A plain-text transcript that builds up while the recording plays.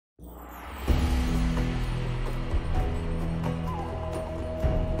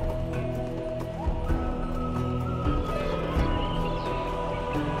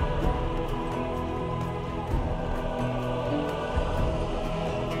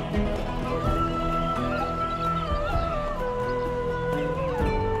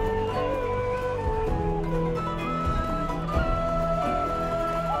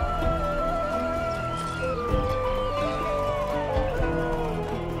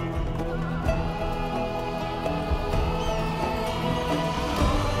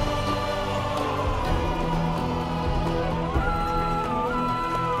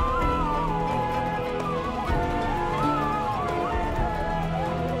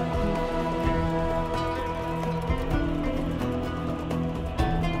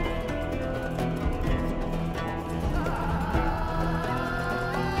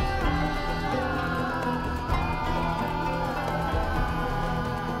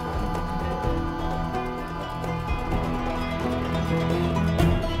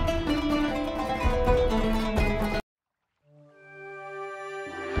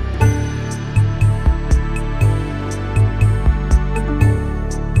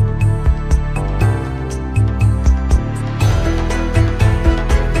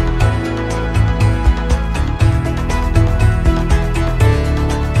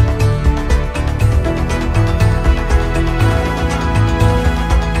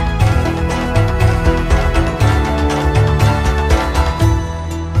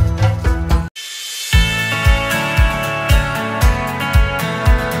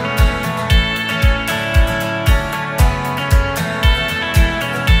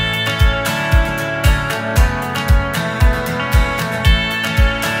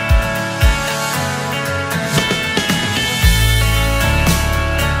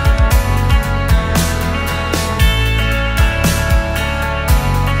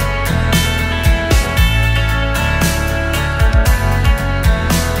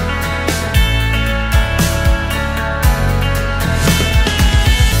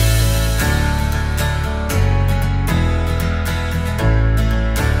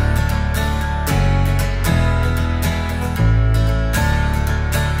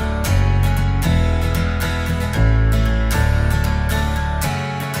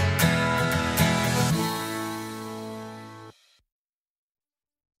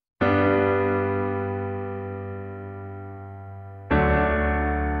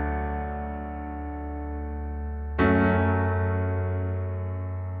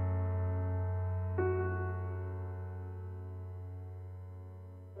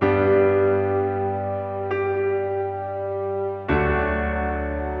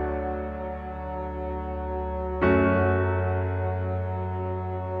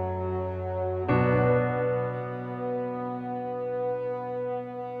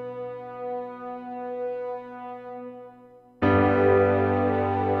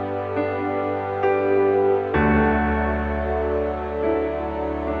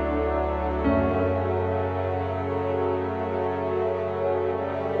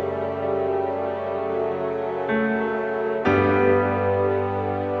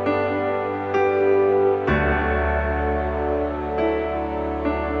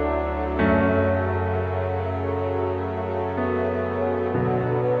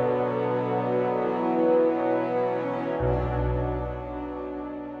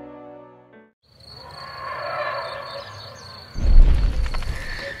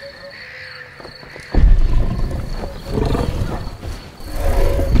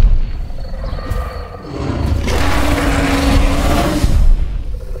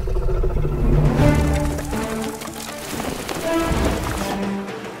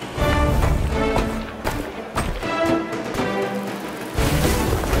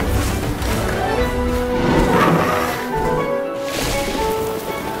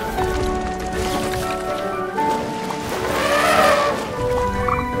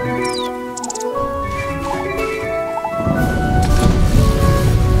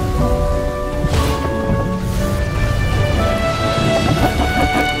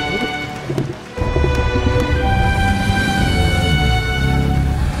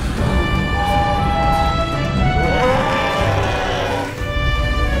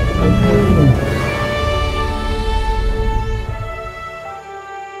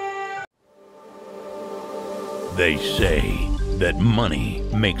They say that money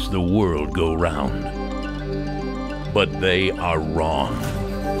makes the world go round, but they are wrong.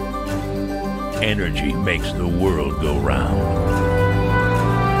 Energy makes the world go round.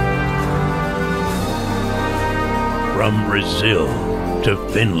 From Brazil to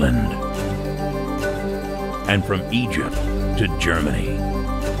Finland, and from Egypt to Germany,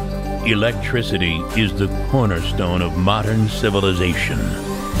 electricity is the cornerstone of modern civilization.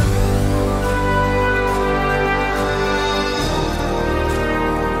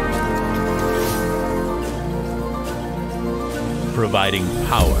 Providing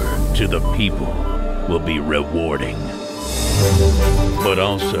power to the people will be rewarding, but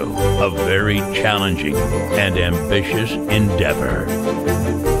also a very challenging and ambitious endeavor.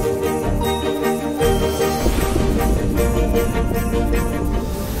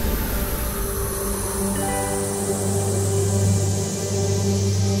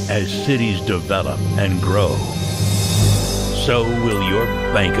 As cities develop and grow, so will your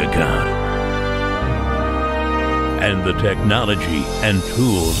bank account. And the technology and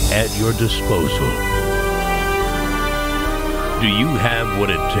tools at your disposal. Do you have what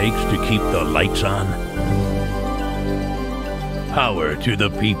it takes to keep the lights on? Power to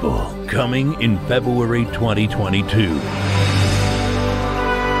the People, coming in February 2022.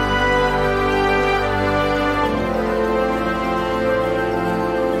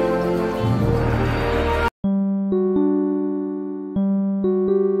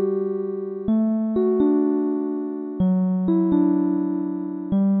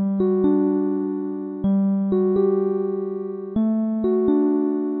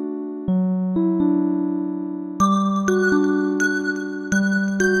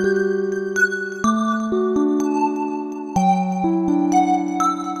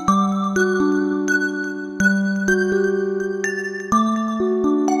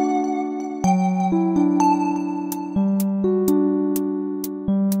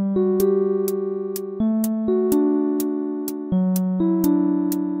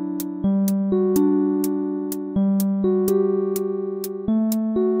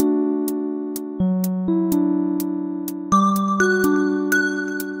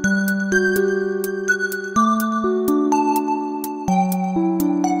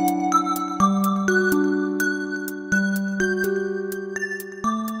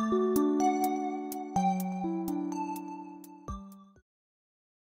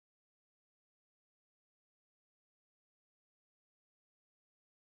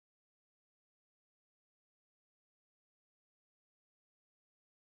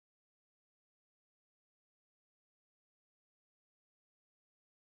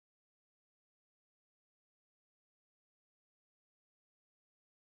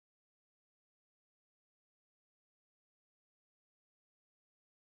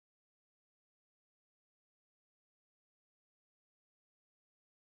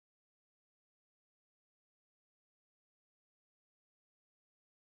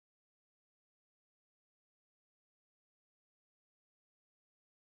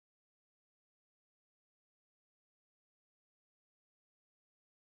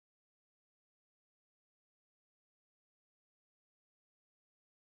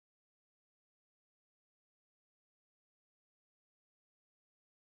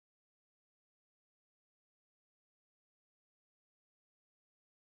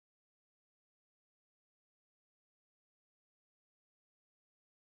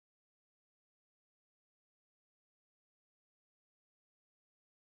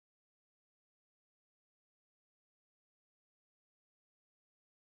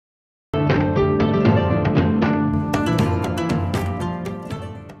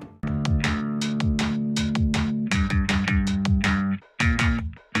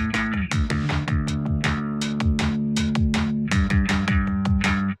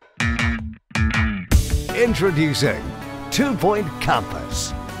 Introducing 2-Point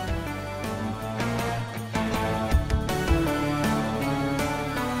Campus.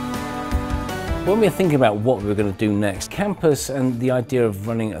 When we're thinking about what we're going to do next, campus and the idea of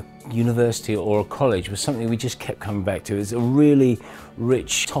running a university or a college was something we just kept coming back to. It's a really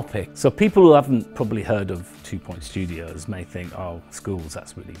rich topic. So people who haven't probably heard of 2-Point Studios may think, oh, schools,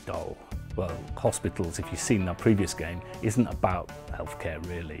 that's really dull. Well, hospitals, if you've seen our previous game, isn't about healthcare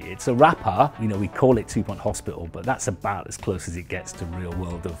really. It's a wrapper, you know, we call it 2-Point Hospital, but that's about as close as it gets to real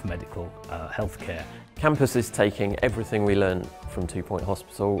world of medical healthcare. Campus is taking everything we learned from 2-Point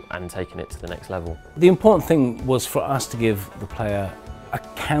Hospital and taking it to the next level. The important thing was for us to give the player a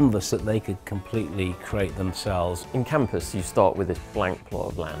canvas that they could completely create themselves. In campus, you start with this blank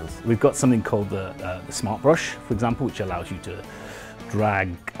plot of land. We've got something called the Smart Brush, for example, which allows you to drag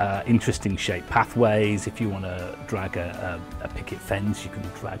interesting shaped pathways. If you want to drag a picket fence, you can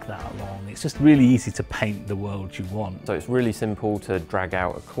drag that along. It's just really easy to paint the world you want. So it's really simple to drag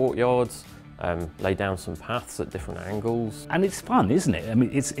out a courtyard, lay down some paths at different angles. And it's fun, isn't it? I mean,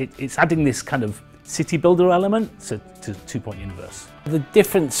 it's adding this kind of city builder element to 2 Point Universe. The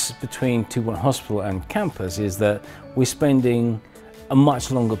difference between 2 Point Hospital and campus is that we're spending a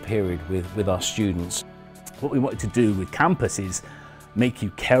much longer period with our students. What we wanted to do with campus is make you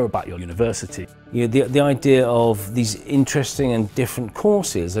care about your university. You know, the idea of these interesting and different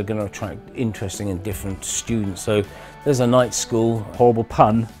courses are going to attract interesting and different students. So there's a night school. Horrible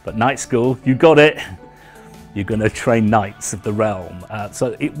pun, but night school, you got it. You're going to train knights of the realm.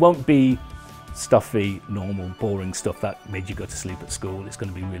 So it won't be stuffy, normal, boring stuff that made you go to sleep at school. It's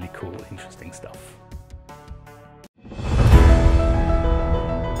going to be really cool, interesting stuff.